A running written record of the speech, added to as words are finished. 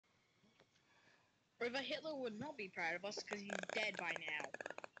River, Hitler would not be proud of us because he's dead by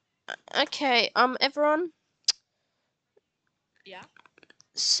now. Okay, everyone. Yeah?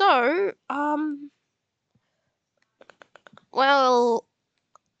 So, well,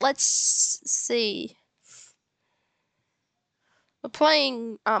 let's see. We're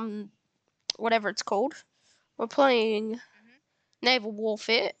playing, whatever it's called. We're playing Naval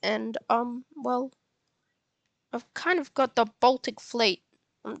Warfare, and, well, I've kind of got the Baltic Fleet.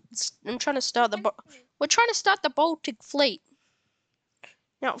 I'm trying to start we're trying to start the Baltic Fleet.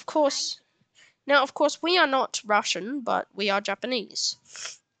 Now, of course, we are not Russian, but we are Japanese.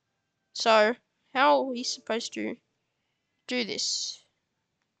 So, how are we supposed to do this?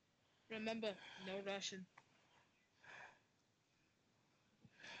 Remember, no Russian.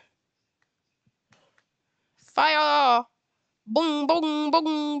 Fire! Boom, boom,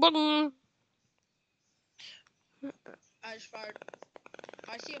 boom, boom. I just fired.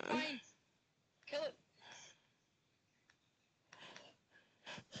 I see a plane. Kill it.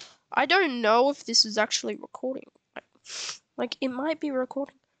 I don't know if this is actually recording. Like, it might be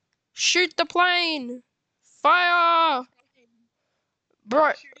recording. Shoot the plane! Fire!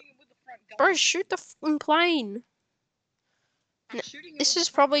 Bro, shoot the fucking plane. This is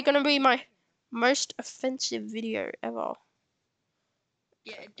probably going to be my most offensive video ever.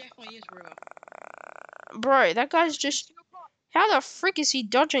 Yeah, it definitely is, River. Bro, that guy's just... How the frick is he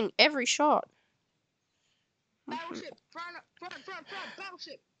dodging every shot? Battleship! Front,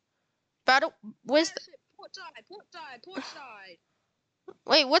 battleship! Where's the... Port side!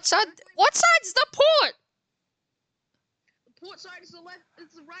 Wait, what side? What side's the port? The port side is the left,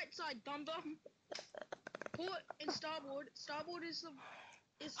 it's the right side, dumb. Port and starboard. Starboard is the...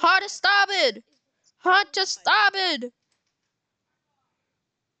 Hard to starboard! Hard to starboard!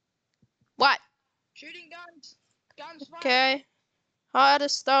 What? Shooting guns! Guns fire! Okay. Hard to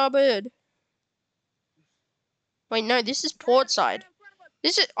starboard. Wait, no, this is port side.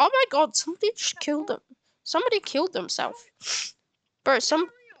 This is... Oh my god, somebody just killed them. Somebody killed themselves. Bro,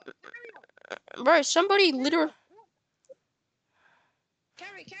 somebody literally...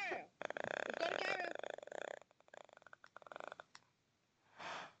 Carry! We've got a carrier!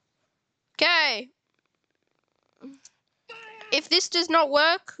 Okay. If this does not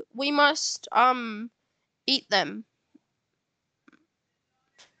work, we must, eat them.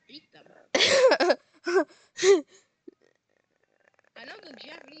 Eat them? I know the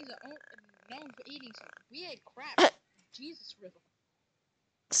Japanese are known for eating some weird crap. Jesus, River.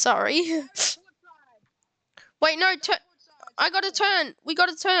 Sorry. Wait, no, I gotta turn. We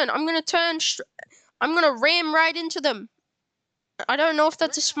gotta turn. I'm gonna turn. I'm gonna ram right into them. I don't know if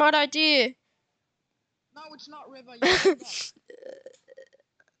that's a smart idea. No, it's not, River.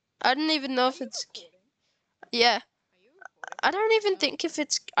 I don't even know if it's... Yeah. I don't even think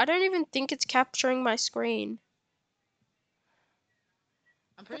it's capturing my screen.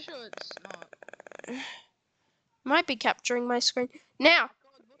 I'm pretty sure it's not. Might be capturing my screen. Now!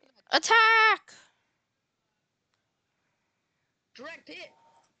 Attack! Direct hit!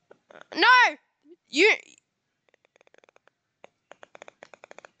 No! You...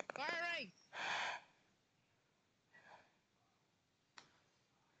 Firing!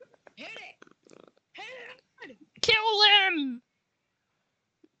 Hit it! Kill them!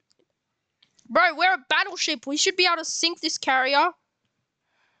 Bro, we're a battleship. We should be able to sink this carrier.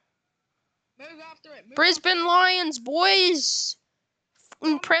 Move after it. Brisbane Lions, boys.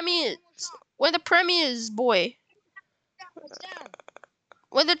 Premiers. We're the premiers, boy. Down.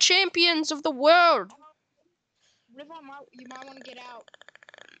 We're the champions of the world. River, you might want to get out.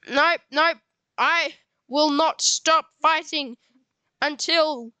 Nope. I will not stop fighting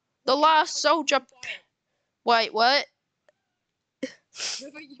until the last soldier... Wait, what?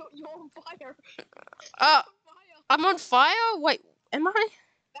 River, you're on fire. I'm on fire? Wait, am I?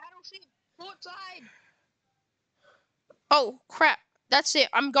 Battleship, port side. Oh, crap. That's it.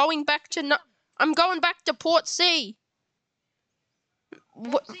 I'm going back to Port C.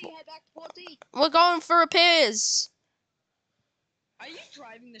 Port C, head back to Port C. We're going for repairs. Are you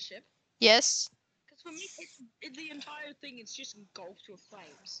driving the ship? Yes. Because for me, the entire thing is just engulfed with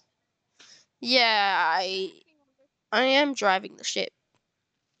flames. Yeah, I am driving the ship.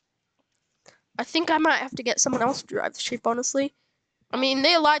 I think I might have to get someone else to drive the ship, honestly. I mean,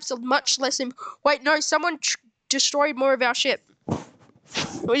 their lives are much less Wait, no, someone destroyed more of our ship.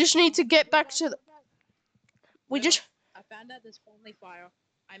 We just need to get back to the... I found out there's friendly fire.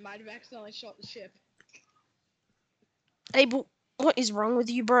 I might have accidentally shot the ship. Abel, what is wrong with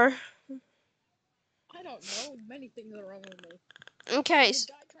you, bro? I don't know. Many things are wrong with me. Okay,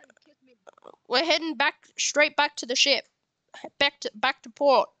 so we're heading straight back to the ship. Back to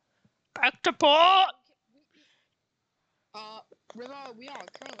port. Back to port! River, we are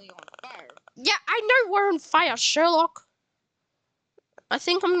currently on fire. Yeah, I know we're on fire, Sherlock. I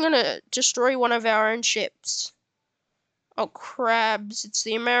think I'm gonna destroy one of our own ships. Oh, crabs. It's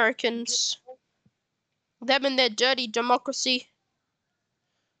the Americans. Them and their dirty democracy.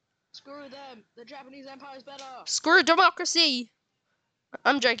 Screw them. The Japanese Empire is better. Screw democracy!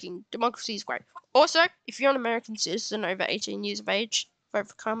 I'm joking. Democracy is great. Also, if you're an American citizen over 18 years of age, vote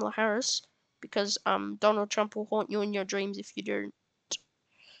for Kamala Harris because Donald Trump will haunt you in your dreams if you don't.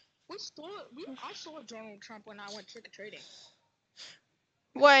 I saw Donald Trump when I went trick or treating.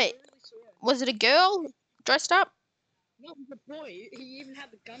 Wait, was it a girl dressed up? No, the boy. He even had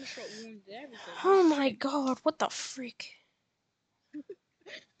the gunshot wound and everything. Oh my god, what the frick?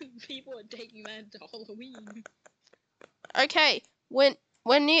 People are taking that to Halloween. Okay, we're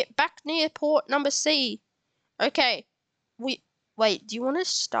back near port number C. Okay, wait. Do you want to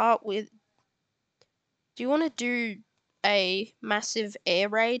start with? Do you want to do a massive air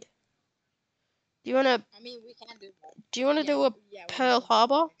raid? Do you want to? I mean, we can do that. Do you want to do a Yeah, Pearl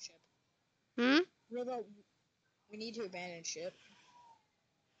Harbor? Hmm. We need to abandon ship.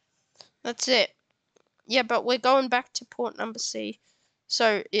 That's it. Yeah, but we're going back to port number C,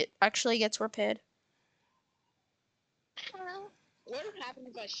 so it actually gets repaired. What would happen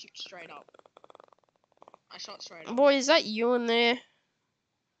if I shoot straight up? I shot straight up. Boy, is that you in there?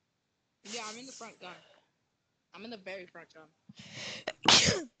 Yeah, I'm in the front gun. I'm in the very front gun.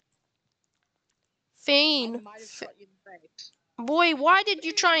 Fiend. I might have shot you in the face. Boy, why did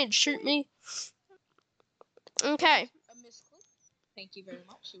you try and shoot me? Okay. A misclick. Thank you very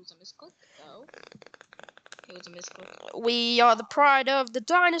much. It was a misclick, though. It was a misclick. We are the pride of the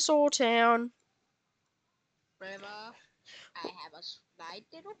dinosaur town. River, I have a slight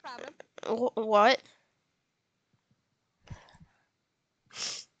little problem. What?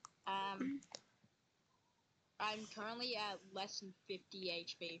 I'm currently at less than 50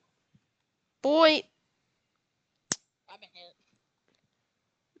 HP. Boy. I've been hit.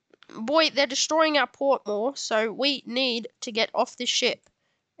 Boy, they're destroying our port more, so we need to get off this ship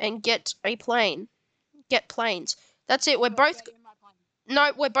and get a plane. Get planes. That's it. We're both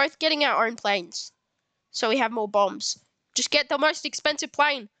getting our own planes. So we have more bombs. Just get the most expensive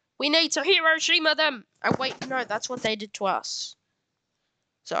plane. We need to Hiroshima them. Oh wait, no, that's what they did to us.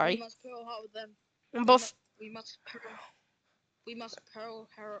 Sorry. We must Pearl Harbor them. We must Pearl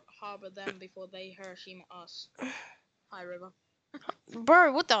Harbor them before they Hiroshima us. Hi, River.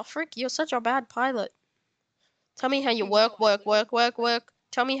 Bro, what the frick? You're such a bad pilot. Tell me how you No, work.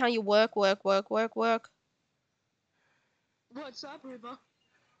 Tell me how you work. What's up, River?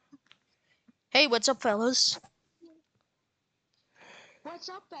 Hey, what's up, fellas? What's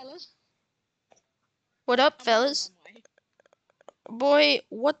up, fellas? What up, fellas? Boy,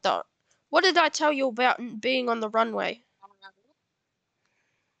 what the? What did I tell you about being on the runway?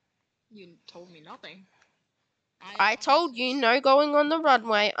 You told me nothing. I told you no going on the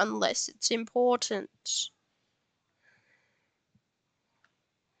runway unless it's important.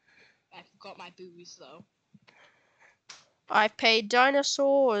 I forgot my boobies, though. I've paid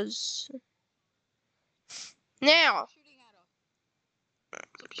dinosaurs. Now.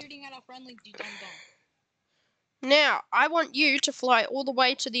 Stop shooting at our friendly, you dum-dum. Now, I want you to fly all the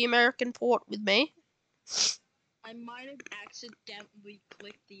way to the American port with me. I might have accidentally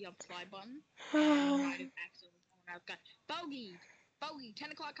clicked the fly button. And I might have accidentally gone out. Bogey! Bogey,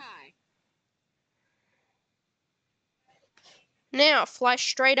 10 o'clock high. Now, fly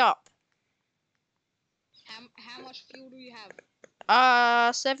straight up. How much fuel do you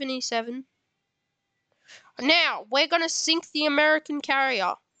have? 77. Now, we're gonna sink the American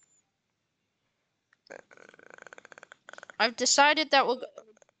carrier. I've decided that we're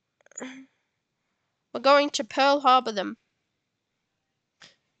going to Pearl Harbor them.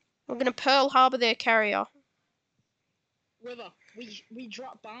 We're gonna Pearl Harbor their carrier. River, we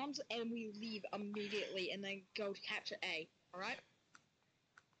drop bombs and we leave immediately and then go to capture A, alright?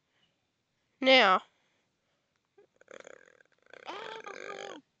 Now.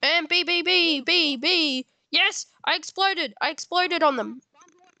 And B. Yes, I exploded on them.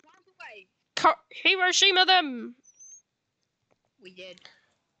 Hiroshima them. We did.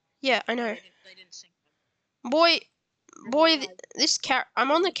 Yeah, I know. They didn't sink them. Boy,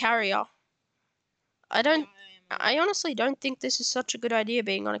 I'm on the carrier. I honestly don't think this is such a good idea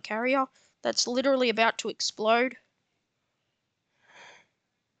being on a carrier that's literally about to explode.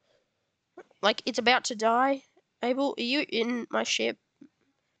 Like, it's about to die. Abel, are you in my ship?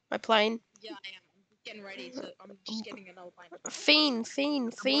 My plane? Yeah, I am. I'm getting ready to. I'm just getting another plane.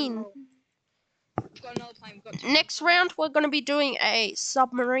 Fiend. we've got another plane. We've got two Next planes. round, we're gonna be doing a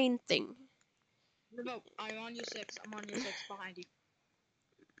submarine thing. Rivo, I'm on your 6. I'm on your 6 behind you.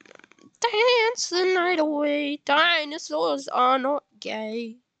 Dance the night away. Dinosaurs are not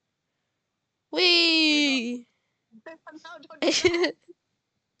gay. Wee. No, don't do that.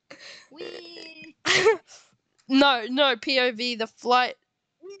 Wee. No, POV, the flight.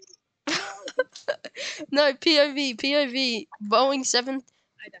 No, POV. Boeing 7,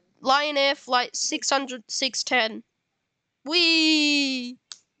 Lion Air Flight 600, 610. Wee.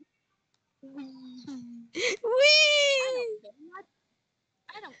 Wee.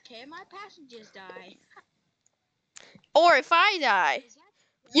 I don't care. My passengers die. Or if I die.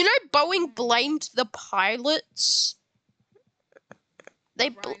 You know, Boeing blamed the pilots. They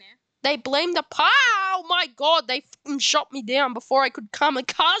blamed the oh my god, they shot me down before I could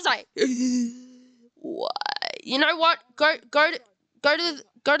kamikaze. What? You know what? Go to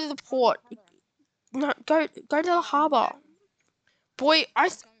the port. No, go to the harbor. Boy, I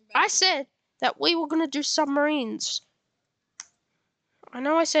said that we were gonna do submarines. I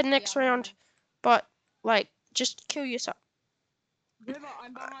know I said next round, but like, just kill yourself. River,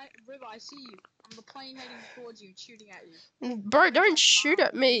 I'm behind. River, I see you. I'm the plane heading towards you and shooting at you. Bro, don't shoot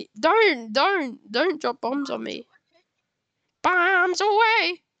at me. Don't drop bombs on me. Bombs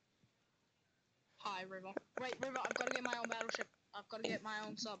away. Hi, River. Wait, River, I've got to get my own battleship. I've got to get my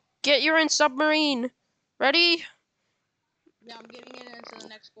own sub. Get your own submarine. Ready? Yeah, I'm getting it into the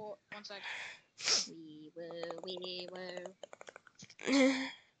next port. 1 sec. Wee woo.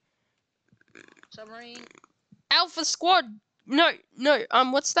 Submarine. Alpha Squad. No.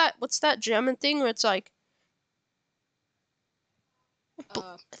 What's that German thing where it's like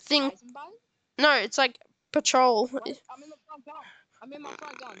thing? No, it's like patrol. Wait, I'm in the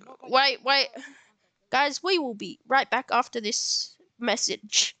front gun. Wait. Guys, we will be right back after this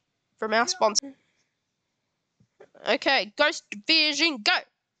message from our sponsor. Okay, Ghost Vision,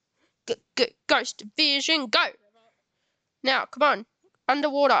 go! Ghost Vision, go! Now, come on.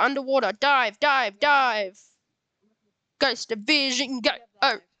 Underwater. Dive. Ghost Vision, go!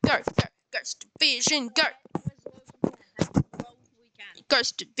 Oh, go! Ghost Vision, go!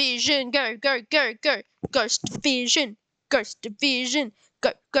 Ghost Vision, go! Ghost Vision, go! Ghost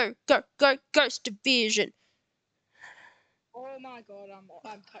Vision. Oh my god,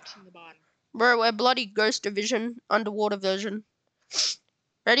 I'm touching the bottom. Bro, we're bloody Ghost Division, underwater version.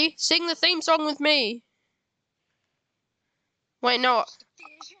 Ready? Sing the theme song with me. Wait, no.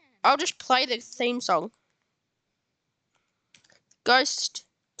 I'll just play the theme song. Ghost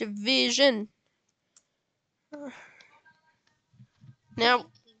Division. Now,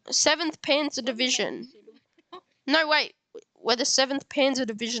 7th Panzer Division. No, wait. We're the 7th Panzer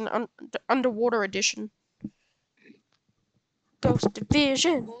Division Underwater Edition. Ghost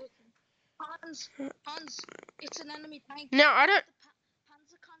Division. Hans, it's an enemy tank. No, I don't.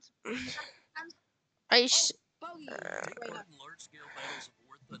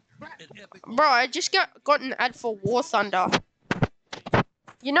 Bro, I just got an ad for War Thunder.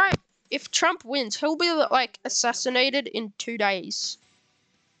 You know, if Trump wins, he'll be like assassinated in 2 days.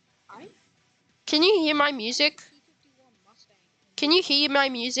 Can you hear my music? Can you hear my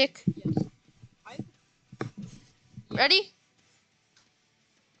music? Yes. Ready?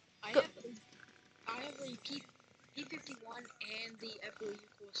 I have a P-51 and the FOU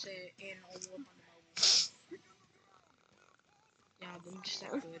Corsair in a War Thunder mobile. Yeah, I'm just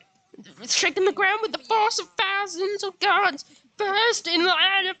that good. Shaking the ground with the force of thousands of guns. Burst in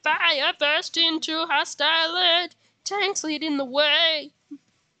line of fire, burst into hostile land. Tanks leading the way.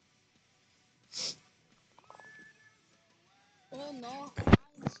 Oh no,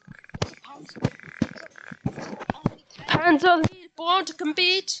 Panzer lead, born to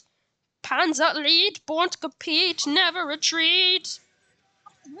compete. Panzer lead, born to compete, never retreat.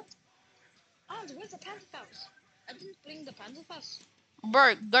 Hans, where's the Panzerfaust? I didn't bring the Panzerfaust.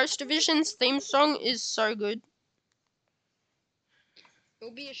 Bro, Ghost Division's theme song is so good. It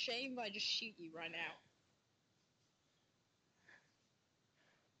would be a shame if I just shoot you right now.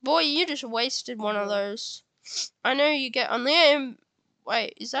 Boy, you just wasted one of those. I know you get on there.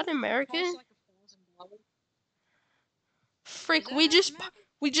 Wait, is that American? Frick, we just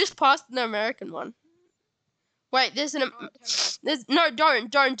passed an American one. Wait, there's an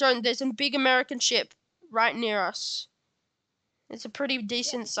don't. There's a big American ship right near us. It's a pretty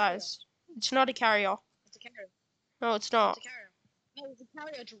decent size. It's not a carrier. It's a carrier. No, it's not. It's a carrier. No, it's a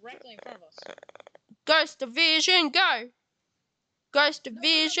carrier directly in front of us. Ghost Division, go! Ghost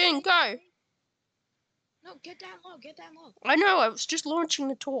Division, go! No, get down low. I know, I was just launching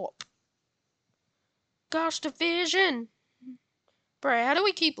the top. Ghost Division! Bro, how do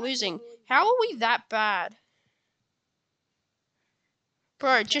we keep losing? How are we that bad?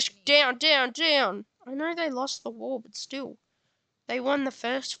 Bro, just down. I know they lost the war, but still. They won the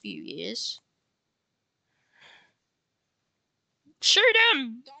first few years. Shoot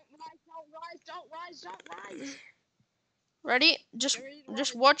him! Don't rise. Ready? Just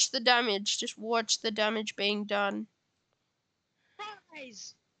watch the damage. Just watch the damage being done.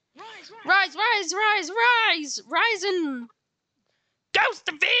 Rise! Rising! Ghost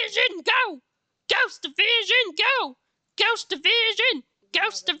Division, go! Ghost Division, go! Ghost Division!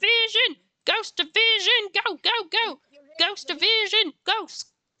 Ghost Division! Ghost Division, go! Ghost Division,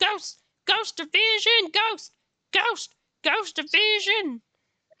 Ghost Division, Ghost Division!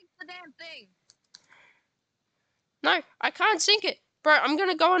 The damn thing! No, I can't sink it. Bro, I'm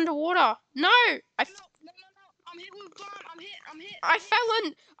gonna go underwater. No! No. I'm hit with bomb. I'm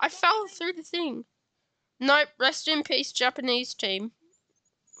hit. I fell through the thing. Nope, rest in peace, Japanese team.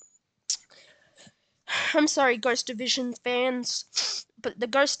 I'm sorry, Ghost Division fans, but the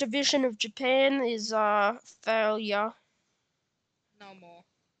Ghost Division of Japan is a failure. No more.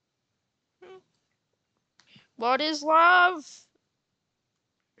 What is love?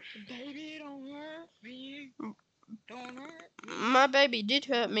 Baby, don't hurt me. Don't hurt me. My baby did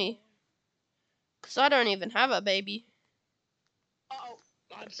hurt me. Because I don't even have a baby. Uh-oh,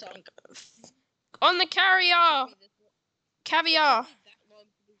 I'm sunk. On the carrier! Caviar!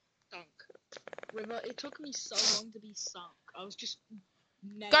 River, it took me so long to be sunk. I was just...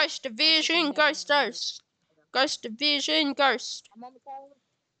 Ghost Division, Ghost. Ghost Division, Ghost. I'm on the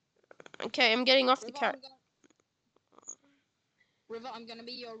phone. Okay, I'm getting off the carrier. River, I'm gonna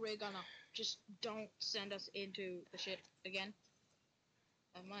be your rear gunner. Just don't send us into the shit again.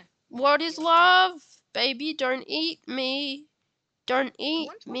 Oh my. What is love? Baby, don't eat me. Don't eat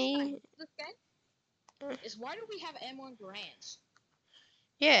me. Is why do we have M1 Garands?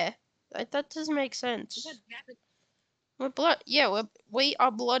 Yeah, that doesn't make sense. We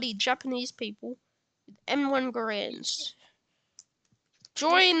are bloody Japanese people with M1 Garands.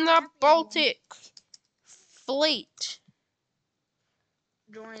 Join the Baltic Fleet.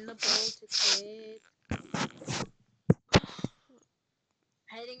 Join the Baltic Fleet.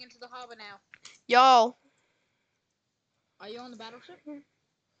 Heading into the harbor now. Y'all. Are you on the battleship?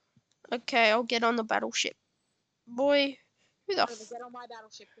 Okay, I'll get on the battleship. Boy, who the Get on my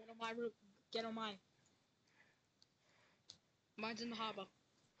battleship. Get on my route. Get on mine. Mine's in the harbor.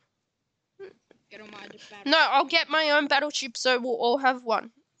 Get on my battleship. No, I'll get my own battleship so we'll all have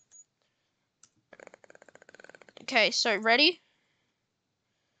one. Okay, so ready?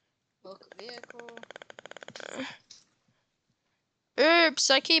 Book vehicle. Oops,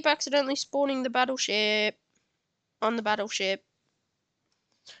 I keep accidentally spawning the battleship. On the battleship.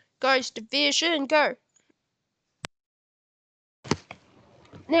 Ghost Division, go!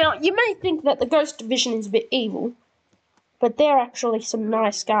 Now, you may think that the Ghost Division is a bit evil, but they're actually some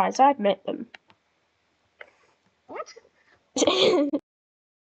nice guys. I've met them. What?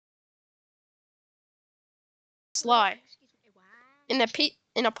 Life.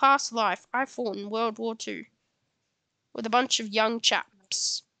 In a past life, I fought in World War II with a bunch of young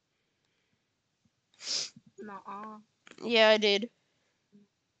chaps. Nuh-uh. Yeah, I did.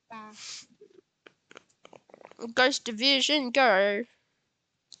 Uh. Ghost Division, go.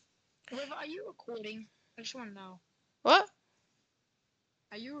 River, are you recording? I just want to know. What?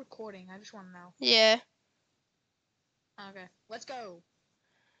 Are you recording? I just want to know. Yeah. Okay, let's go.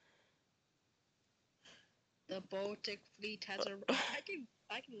 The Baltic Fleet has a...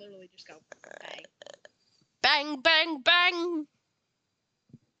 I can literally just go bang. Bang, bang, bang!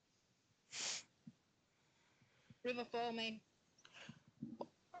 River, follow me.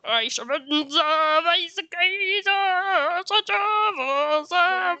 I surrender,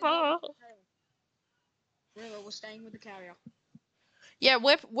 River, we're staying with the carrier. Yeah,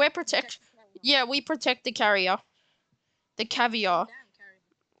 we're protect. Yeah, we protect the carrier. The caviar.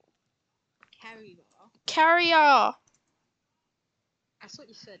 Carrier. That's what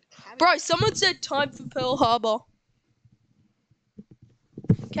you said. Caviar. Bro, someone said time for Pearl Harbor.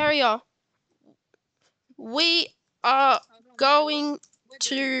 Carrier. We are going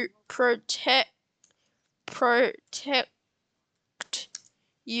to protect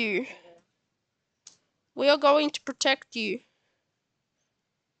you. We are going to protect you.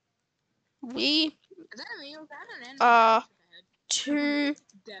 We are two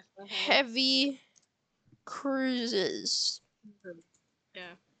heavy cruisers.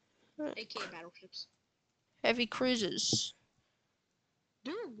 Yeah. AK battleships. Heavy cruisers.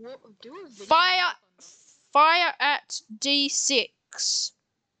 Do a video. Fire at D6.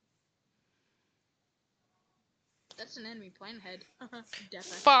 That's an enemy plane head. Death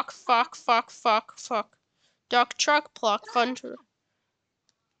Fuck, fuck, fuck, fuck, fuck. Duck, truck, pluck, thunder.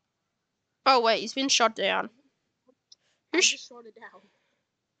 Oh, wait, he's been shot down. I just shot it down.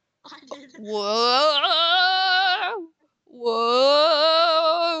 I did. Whoa! Whoa!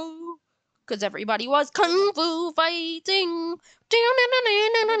 Because everybody was kung fu fighting.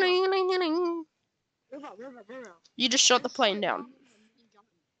 You just shot the plane down.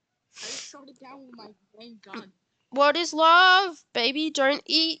 I just shot it down with my main gun. What is love? Baby, don't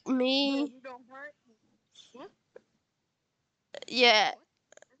eat me. Baby, don't hurt me. What? Yeah.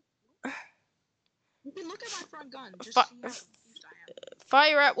 You can look at my front gun. Just see how confused I am.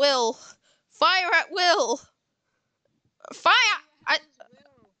 Fire at will. Fire at will. Fire!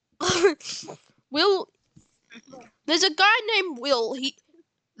 Will. There's a guy named Will.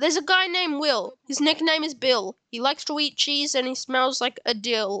 There's a guy named Will. His nickname is Bill. He likes to eat cheese and he smells like a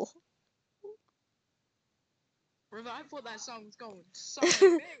dill. I thought that song was going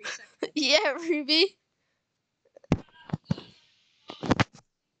somewhere very sexual. Yeah, Ruby.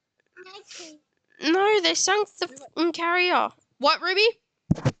 No, they sunk the f***ing carrier. What, Ruby?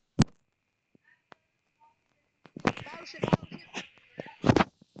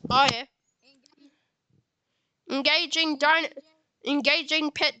 Oh, yeah.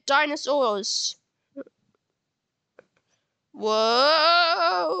 Engaging pet dinosaurs.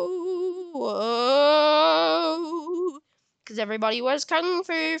 Whoa. Whoa. Because everybody was kung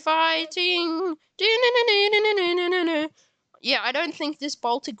fu fighting. Yeah, I don't think this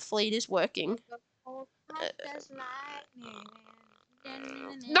Baltic fleet is working.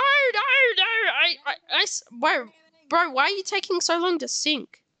 No. Bro, why are you taking so long to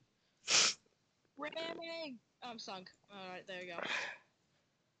sink? Ramming. I'm sunk. Alright, there you go.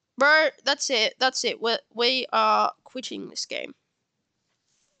 Bro, that's it. That's it. We are quitting this game.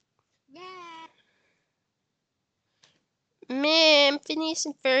 Yeah. Man, Phineas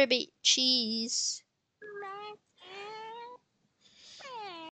and Ferb eat cheese.